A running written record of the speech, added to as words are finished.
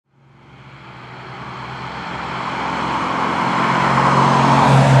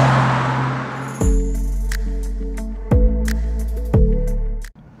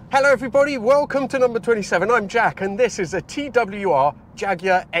Hello everybody, welcome to number 27. I'm Jack and this is a TWR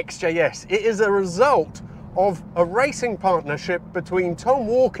Jaguar XJR-S. It is a result of a racing partnership between Tom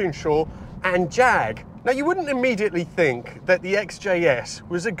Walkinshaw and Jag. Now you wouldn't immediately think that the XJR-S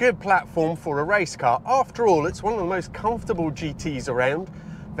was a good platform for a race car. After all, it's one of the most comfortable GTs around,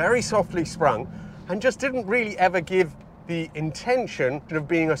 very softly sprung, and just didn't really ever give the intention of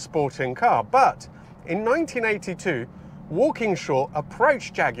being a sporting car. But in 1982, Walkinshaw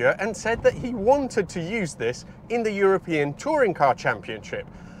approached Jaguar and said that he wanted to use this in the European Touring Car Championship.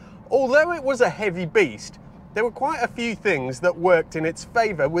 Although it was a heavy beast, there were quite a few things that worked in its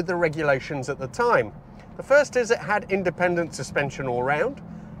favour with the regulations at the time. The first is it had independent suspension all round.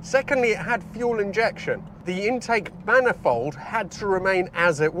 Secondly, it had fuel injection. The intake manifold had to remain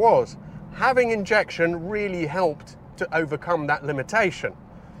as it was. Having injection really helped to overcome that limitation.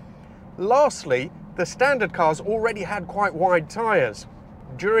 Lastly, the standard cars already had quite wide tyres.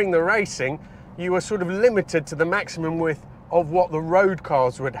 During the racing, you were sort of limited to the maximum width of what the road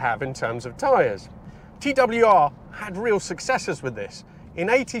cars would have in terms of tyres. TWR had real successes with this. In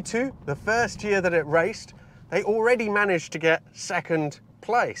 '82, the first year that it raced, they already managed to get second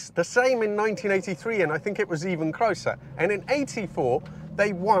place. The same in 1983, and I think it was even closer. And in '84,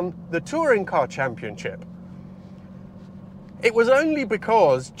 they won the Touring Car Championship. It was only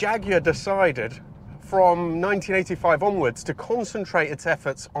because Jaguar decided from 1985 onwards to concentrate its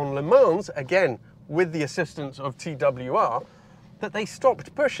efforts on Le Mans, again with the assistance of TWR, that they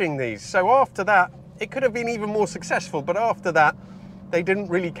stopped pushing these. So after that, it could have been even more successful, but after that, they didn't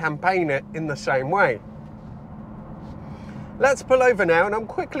really campaign it in the same way. Let's pull over now, and I'm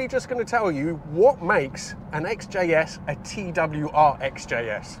quickly just going to tell you what makes an XJR-S a TWR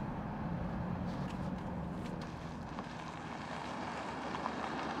XJR-S.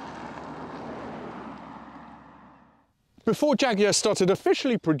 Before Jaguar started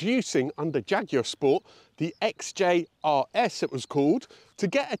officially producing under Jaguar Sport, the XJR-S it was called, to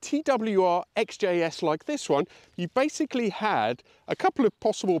get a TWR XJR-S like this one, you basically had a couple of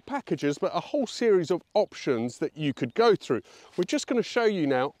possible packages, but a whole series of options that you could go through. We're just going to show you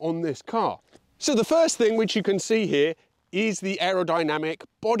now on this car. So the first thing which you can see here is the aerodynamic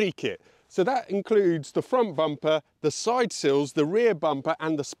body kit. So that includes the front bumper, the side sills, the rear bumper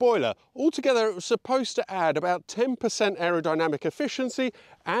and the spoiler. Altogether it was supposed to add about 10% aerodynamic efficiency,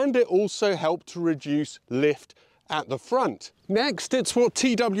 and it also helped to reduce lift at the front. Next, it's what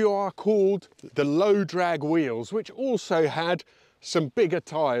TWR called the low drag wheels, which also had some bigger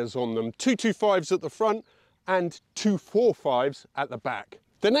tyres on them, 225s at the front and 245s at the back.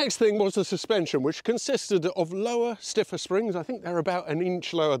 The next thing was the suspension, which consisted of lower, stiffer springs. I think they're about an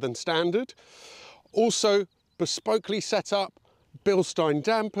inch lower than standard. Also, bespokely set up Bilstein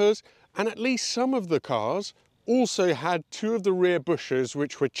dampers, and at least some of the cars also had two of the rear bushes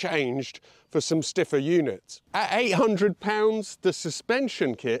which were changed for some stiffer units. At £800, the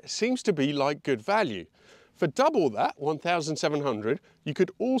suspension kit seems to be like good value. For double that, 1,700, you could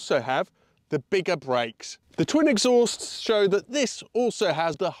also have the bigger brakes. The twin exhausts show that this also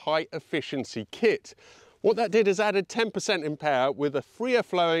has the high efficiency kit. What that did is added 10% in power with a freer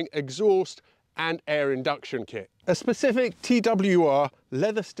flowing exhaust and air induction kit. A specific TWR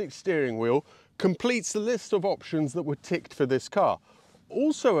leather stick steering wheel completes the list of options that were ticked for this car.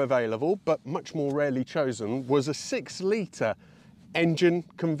 Also available, but much more rarely chosen, was a 6-litre engine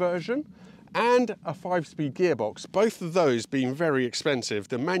conversion and a 5-speed gearbox, both of those being very expensive.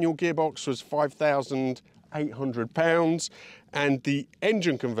 The manual gearbox was £5,800 and the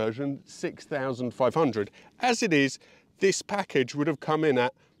engine conversion £6,500. As it is, this package would have come in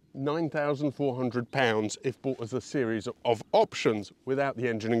at £9,400 if bought as a series of options without the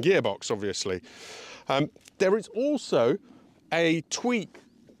engine and gearbox, obviously. There is also a tweak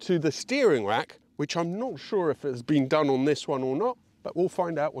to the steering rack, which I'm not sure if it has been done on this one or not, but we'll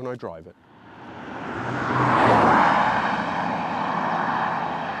find out when I drive it.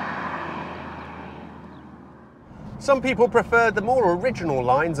 Some people prefer the more original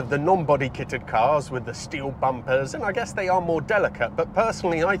lines of the non-body kitted cars with the steel bumpers, and I guess they are more delicate, but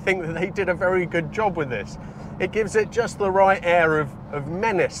personally I think that they did a very good job with this. It gives it just the right air of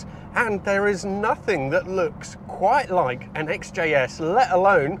menace, and there is nothing that looks quite like an XJR-S, let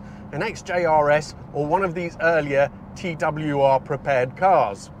alone an XJR-S or one of these earlier TWR prepared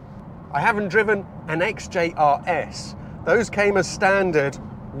cars. I haven't driven an XJR-S. Those came as standard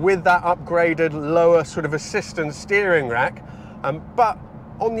with that upgraded lower sort of assistance steering rack, but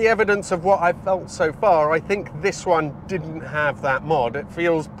on the evidence of what I've felt so far, I think this one didn't have that mod. It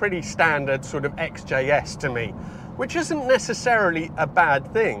feels pretty standard sort of XJR-S to me, which isn't necessarily a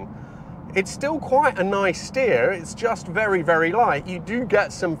bad thing. It's still quite a nice steer, it's just very, very light. You do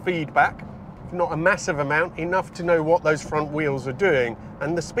get some feedback, not a massive amount, enough to know what those front wheels are doing,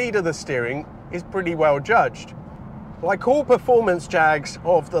 and the speed of the steering is pretty well judged. Like all performance Jags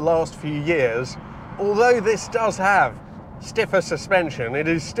of the last few years, although this does have stiffer suspension, it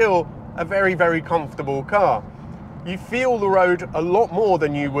is still a very, very comfortable car. You feel the road a lot more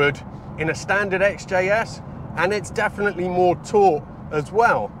than you would in a standard XJS, and it's definitely more taut as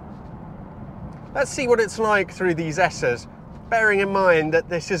well. Let's see what it's like through these S's, bearing in mind that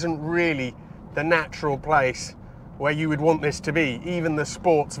this isn't really the natural place where you would want this to be, even the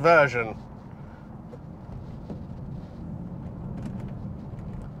sports version.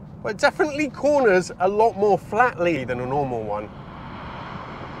 But it definitely corners a lot more flatly than a normal one.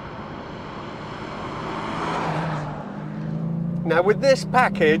 Now with this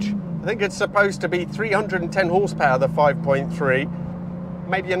package, I think it's supposed to be 310 horsepower, the 5.3,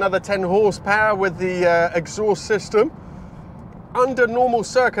 maybe another 10 horsepower with the exhaust system. Under normal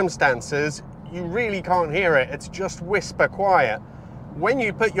circumstances, you really can't hear it, it's just whisper quiet. When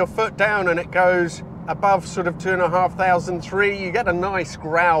you put your foot down and it goes above sort of 2,500, 3, you get a nice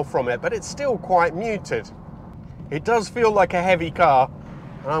growl from it, but it's still quite muted. It does feel like a heavy car,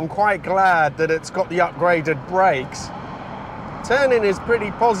 and I'm quite glad that it's got the upgraded brakes. Turning is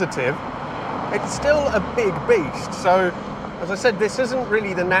pretty positive. It's still a big beast, so as I said, this isn't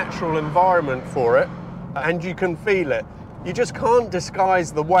really the natural environment for it, and you can feel it. You just can't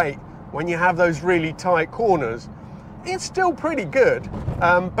disguise the weight when you have those really tight corners. It's still pretty good,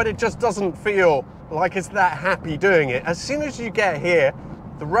 but it just doesn't feel like it's that happy doing it. As soon as you get here,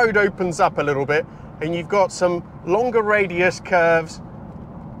 the road opens up a little bit and you've got some longer radius curves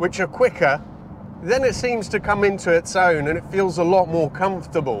which are quicker. Then it seems to come into its own and it feels a lot more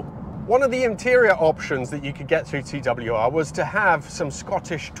comfortable. One of the interior options that you could get through TWR was to have some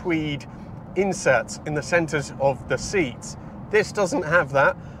Scottish tweed inserts in the centers of the seats. This doesn't have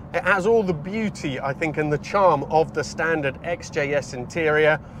that. It has all the beauty, I think, and the charm of the standard XJS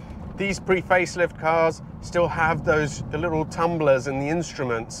interior. These pre-facelift cars still have the little tumblers and the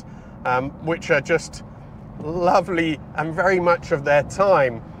instruments, which are just lovely and very much of their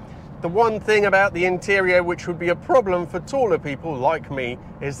time. The one thing about the interior which would be a problem for taller people like me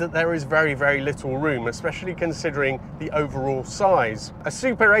is that there is very, very little room, especially considering the overall size. A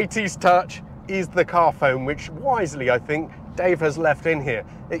super 80s touch is the car foam, which wisely, I think, Dave has left in here.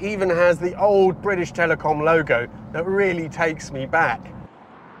 It even has the old British Telecom logo that really takes me back.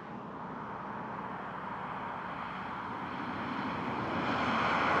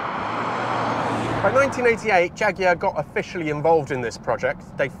 By 1988, Jaguar got officially involved in this project.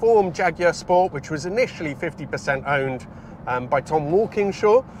 They formed Jaguar Sport, which was initially 50% owned by Tom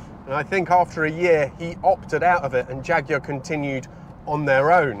Walkinshaw, and I think after a year he opted out of it and Jaguar continued on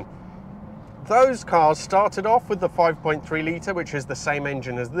their own. Those cars started off with the 5.3 litre, which is the same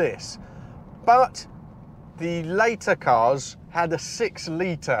engine as this, but the later cars had a 6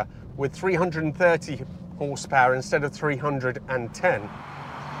 litre with 330 horsepower instead of 310.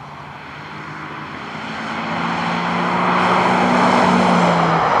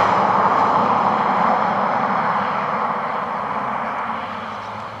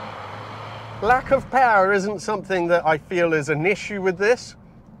 Lack of power isn't something that I feel is an issue with this.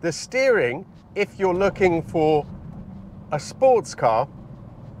 The steering, if you're looking for a sports car,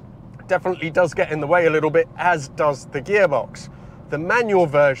 definitely does get in the way a little bit, as does the gearbox. The manual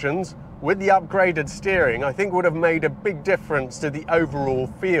versions with the upgraded steering, I think, would have made a big difference to the overall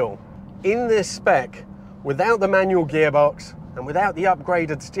feel. In this spec, without the manual gearbox and without the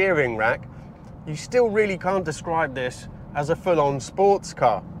upgraded steering rack, you still really can't describe this as a full-on sports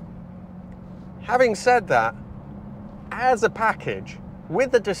car. Having said that, as a package,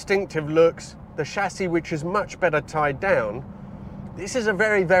 with the distinctive looks, the chassis which is much better tied down, this is a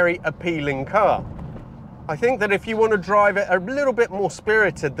very, very appealing car. I think that if you want to drive it a little bit more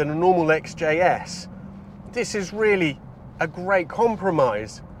spirited than a normal XJS, this is really a great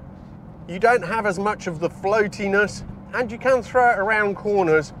compromise. You don't have as much of the floatiness, and you can throw it around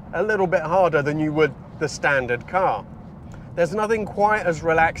corners a little bit harder than you would the standard car. There's nothing quite as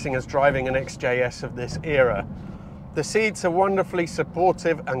relaxing as driving an XJS of this era. The seats are wonderfully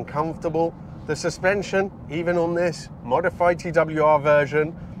supportive and comfortable. The suspension, even on this modified TWR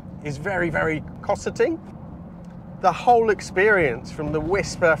version, is very, very cosseting. The whole experience, from the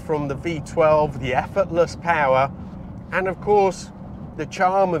whisper from the V12, the effortless power, and of course, the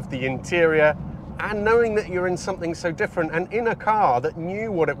charm of the interior, and knowing that you're in something so different and in a car that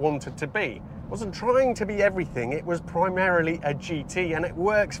knew what it wanted to be. It wasn't trying to be everything, it was primarily a GT, and it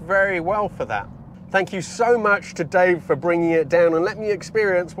works very well for that. Thank you so much to Dave for bringing it down and let me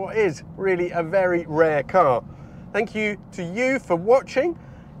experience what is really a very rare car. Thank you to you for watching.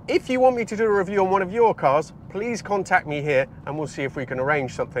 If you want me to do a review on one of your cars, please contact me here and we'll see if we can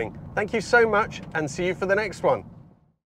arrange something. Thank you so much and see you for the next one.